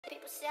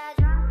People say I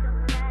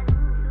drive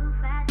too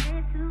fast,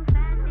 live too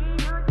fast,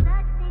 ain't no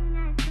such thing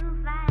as too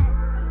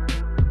fast.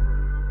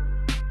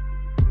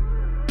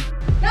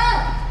 Go!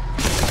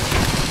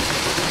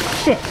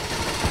 Shit.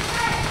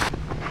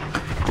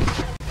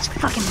 It's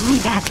fucking really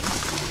bad.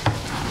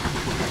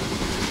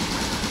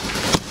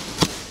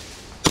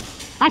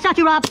 I shot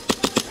you, Rob.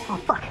 Oh,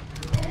 fuck.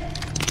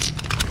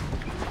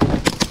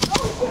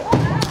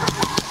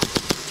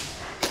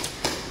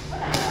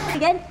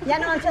 Again? Yeah,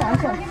 no, I'm chill.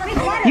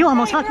 You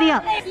almost fucked me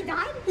up. He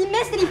died? He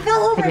missed it. He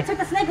fell over and took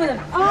the snake with him.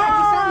 Oh! He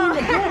shot me in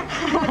the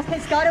head.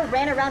 His Scotto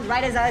ran around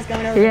right as I was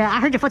going over. Yeah, I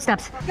heard your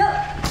footsteps. Go!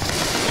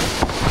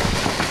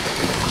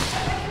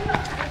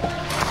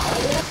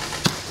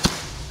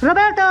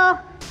 Roberto!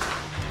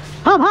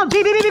 Home,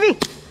 B.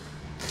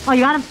 Oh,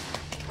 you got him?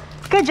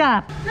 Good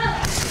job. Go!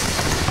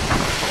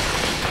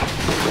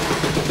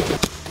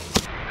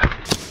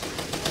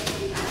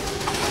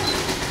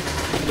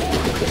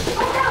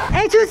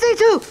 A2,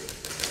 C2!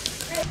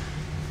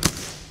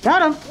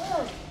 Got him.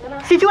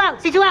 C2 out.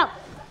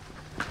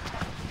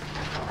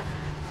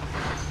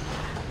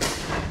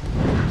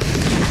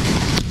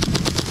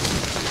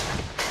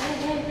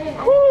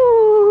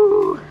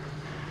 Woo.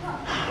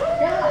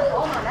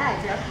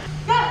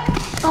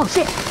 Oh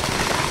shit.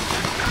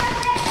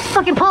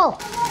 Fucking pole.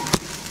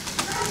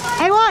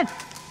 A1.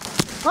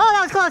 Oh,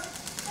 that was close.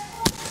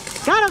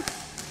 Got him.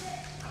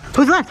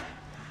 Who's left?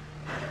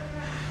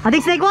 I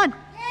think Snake won.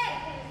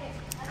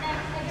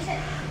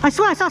 I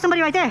swear I saw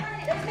somebody right there.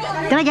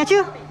 Did I get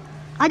you?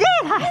 I did!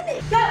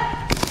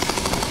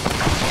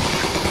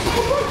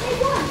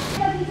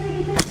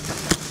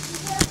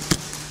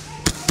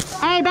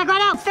 Hey, back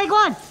right out. Fake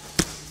one.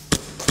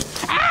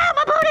 Ah,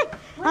 my booty!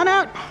 I'm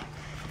out.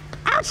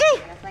 Ouchie!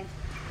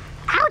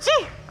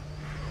 Ouchie!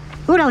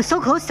 Ooh, that was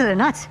so close to the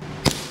nuts.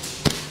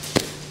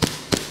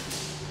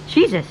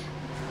 Jesus.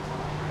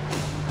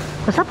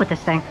 What's up with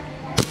this thing?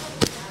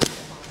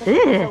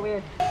 So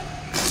weird.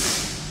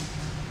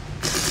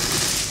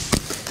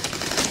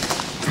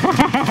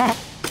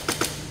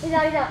 He's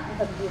out.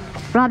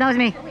 Rob, that was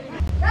me.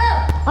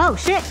 Oh,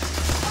 shit.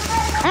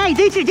 Hey,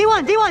 D2,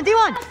 D1.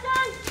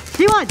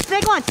 D1,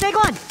 snake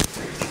one.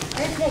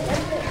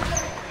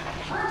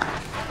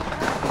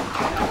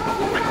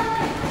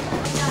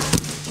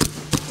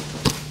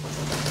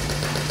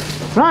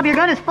 Rob, your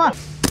gun is fucked.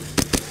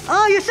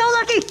 Oh, you're so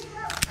lucky.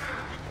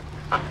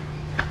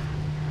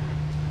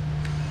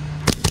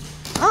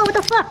 Oh, what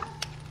the fuck?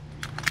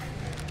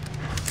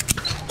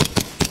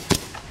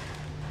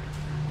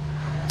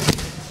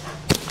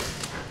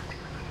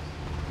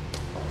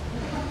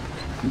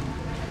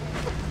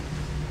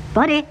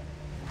 Buddy.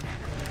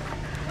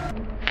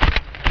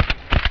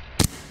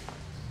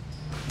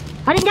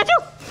 I didn't get you.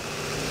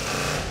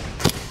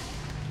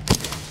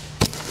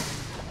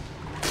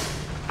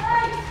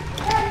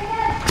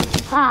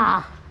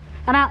 Ah,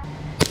 I'm out.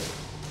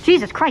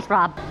 Jesus Christ,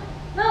 Rob.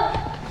 No.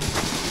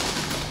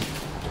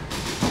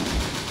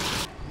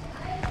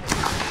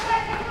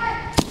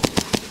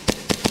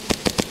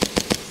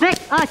 Snake,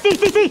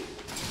 C.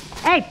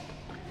 Hey.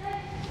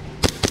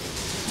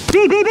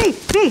 B.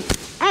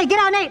 Hey, get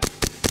out, Nate.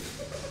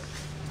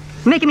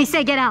 Making me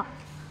say get out.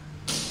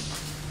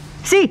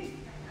 C.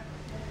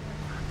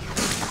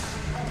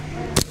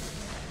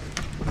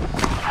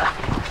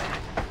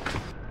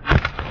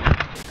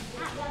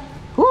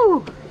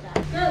 Woo.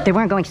 They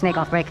weren't going snake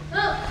off break.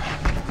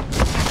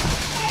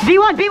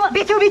 B1,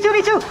 B2's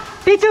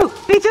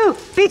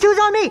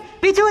on me.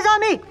 B2 is on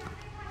me.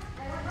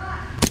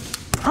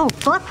 Oh,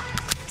 fuck.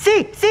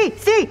 C.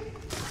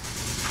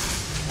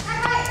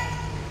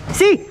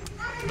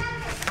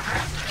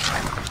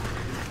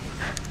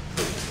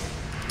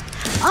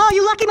 Oh,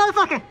 you lucky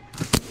motherfucker.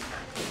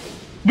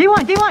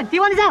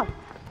 D1 is out.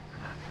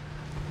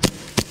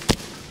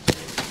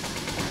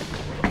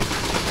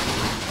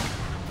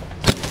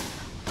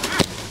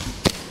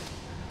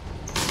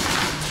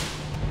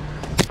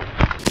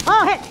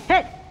 Oh,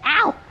 hit.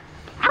 Ow.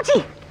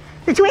 Ouchie.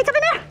 The 2-8's up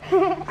in there.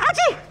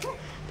 Ouchie.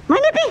 My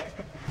nippy.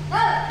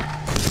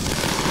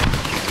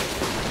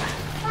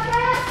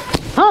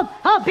 Oh,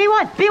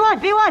 B1.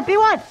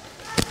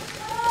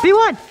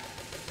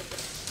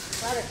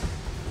 Louder.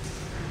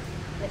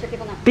 Let your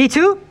people know.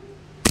 B2?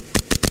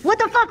 What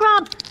the fuck,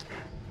 Rob?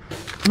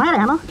 Am I out of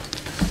ammo?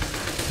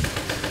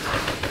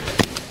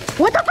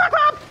 What the fuck,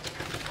 Rob?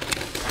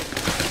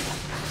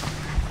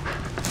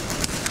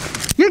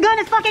 Your gun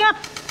is fucking up.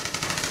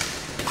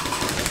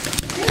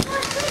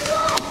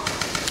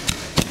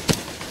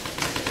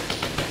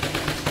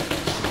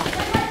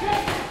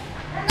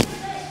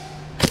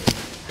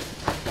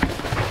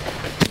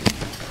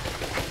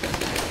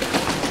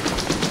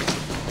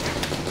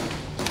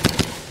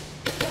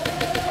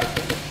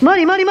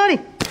 Money.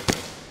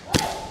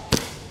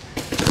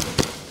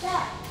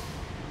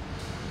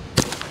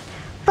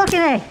 Fucking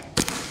A.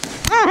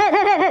 Ah,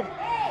 hit.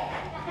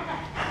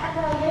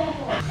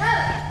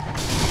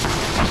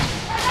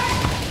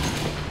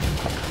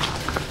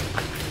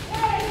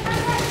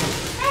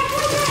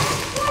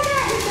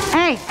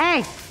 Hey.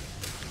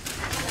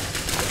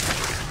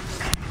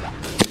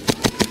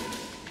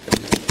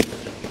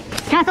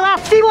 Castle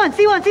out. C1,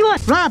 C1,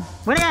 C1. Rob,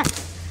 where they at?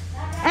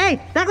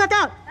 Hey, back left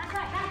out.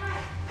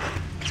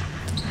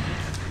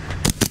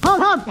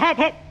 Hold.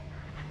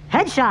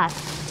 Headshot.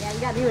 Yeah, you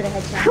got me with a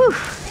headshot. Whew.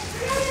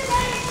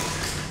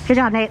 Good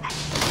job, Nate.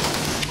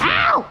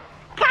 Ow!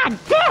 God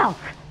damn!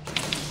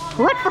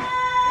 What the?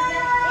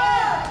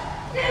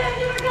 Dude,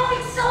 you were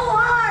going so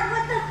hard.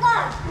 What the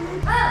fuck?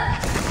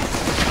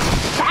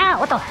 Ow!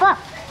 What the fuck?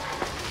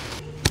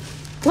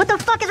 What the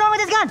fuck is wrong with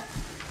this gun?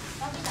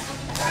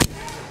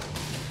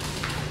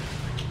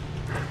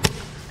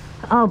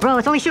 Oh, bro,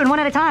 it's only shooting one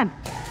at a time.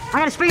 I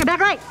gotta spring it back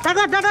right, back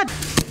left, back left.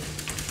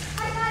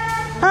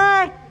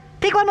 Hi.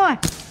 Pick one more.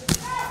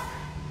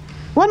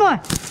 One more.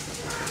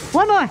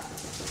 One more.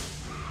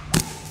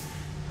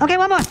 Okay,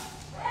 one more.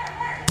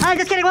 Alright,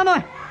 just kidding, one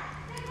more.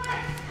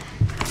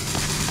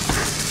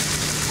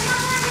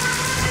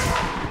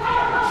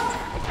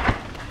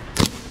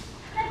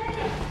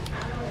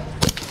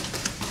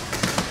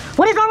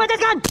 What is wrong with this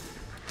gun?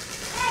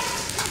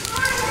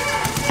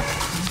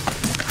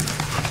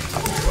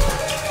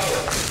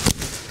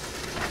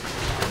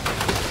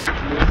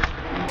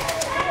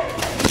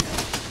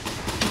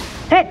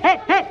 Hit.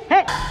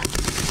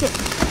 Shit.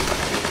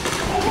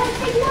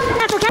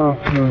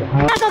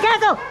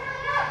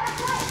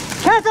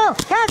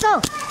 Cancel.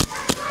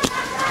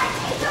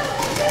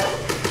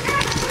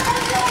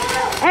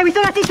 Hey, we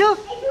still got C2?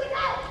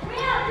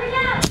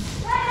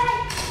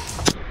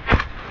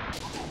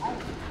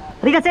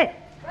 I think that's it.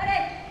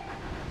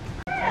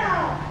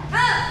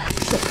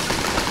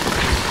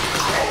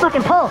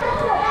 Fucking pull.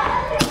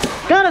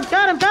 Got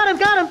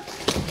him.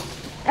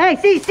 Hey,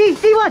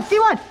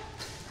 C1.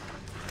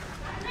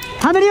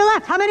 How many are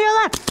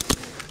left?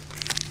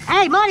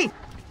 Hey, Marty.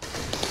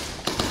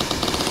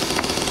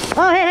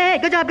 Oh, hey.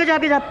 Good job.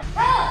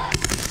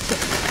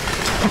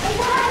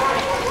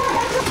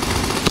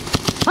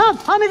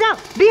 Home is out.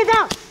 B is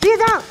out.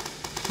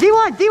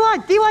 D1,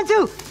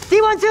 2.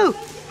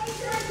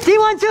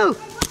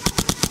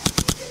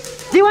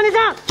 D1 is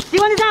out.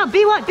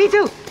 B1,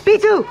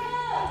 B2.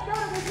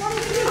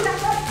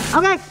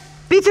 Okay.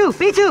 B2.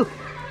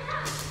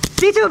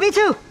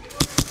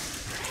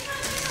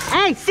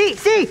 Hey,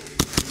 C.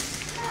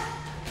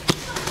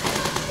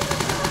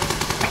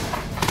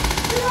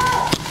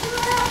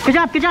 Good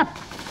job.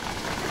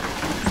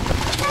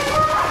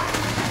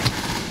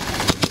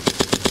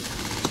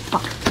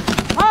 Fuck.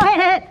 Oh,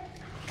 hit.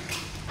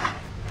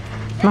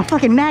 My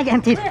fucking mag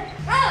emptied.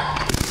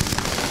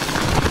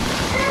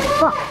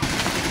 Fuck.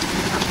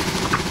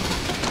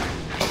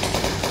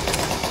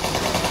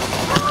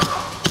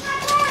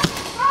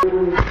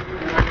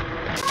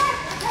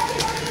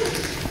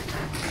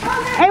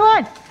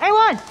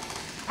 A1.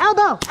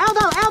 Elbow.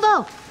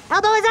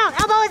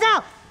 Elbow is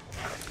out.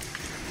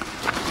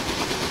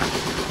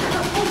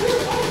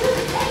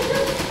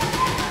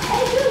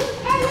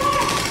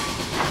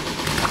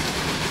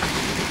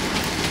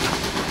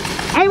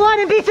 A1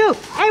 and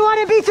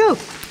B2.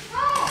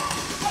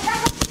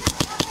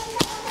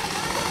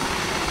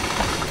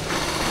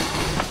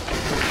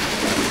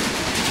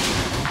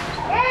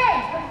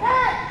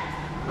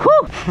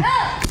 Whew.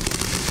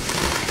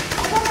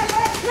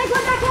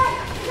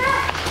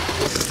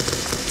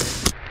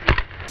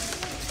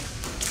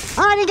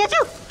 Oh, I didn't get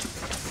you.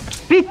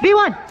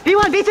 B1,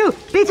 B2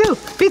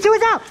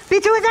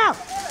 is out.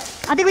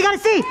 I think we got a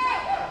C.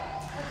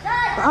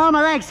 Oh,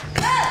 my legs.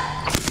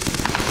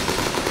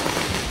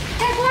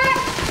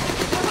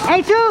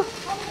 A2.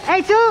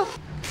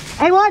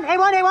 A1.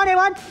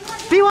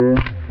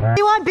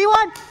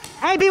 B1.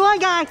 Hey, B1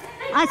 guy.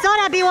 I saw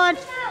that B1.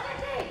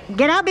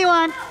 Get out,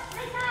 B1.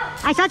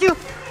 I shot you.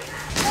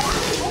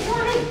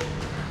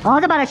 Oh, I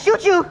was about to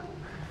shoot you.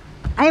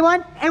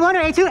 A1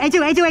 or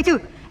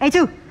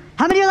A2.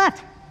 How many are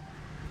left?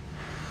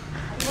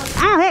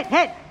 Ow,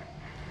 hit.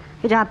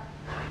 Good job.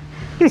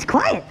 He was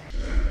quiet.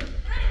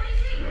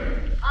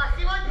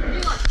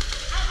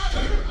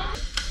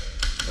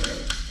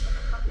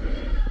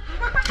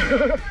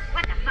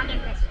 What the fuck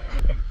is this?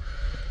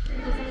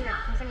 Can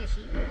you send me a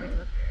sheet?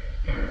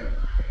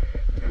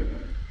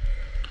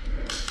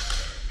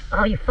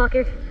 Oh, you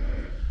fucker.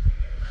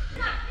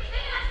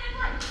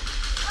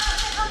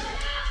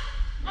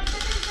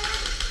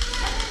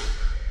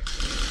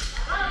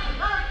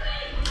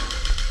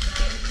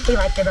 He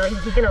likes it, though.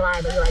 He's gonna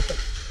lie, but he likes it.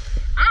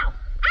 Ow!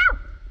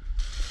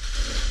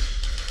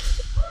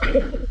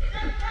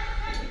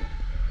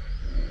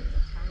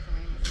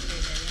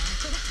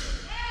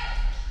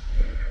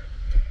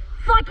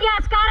 Fuck yeah,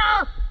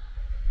 Scotto!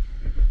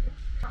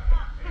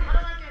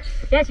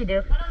 Yes, you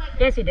do.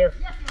 Yes, you do.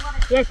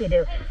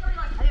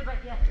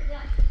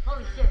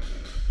 Holy shit.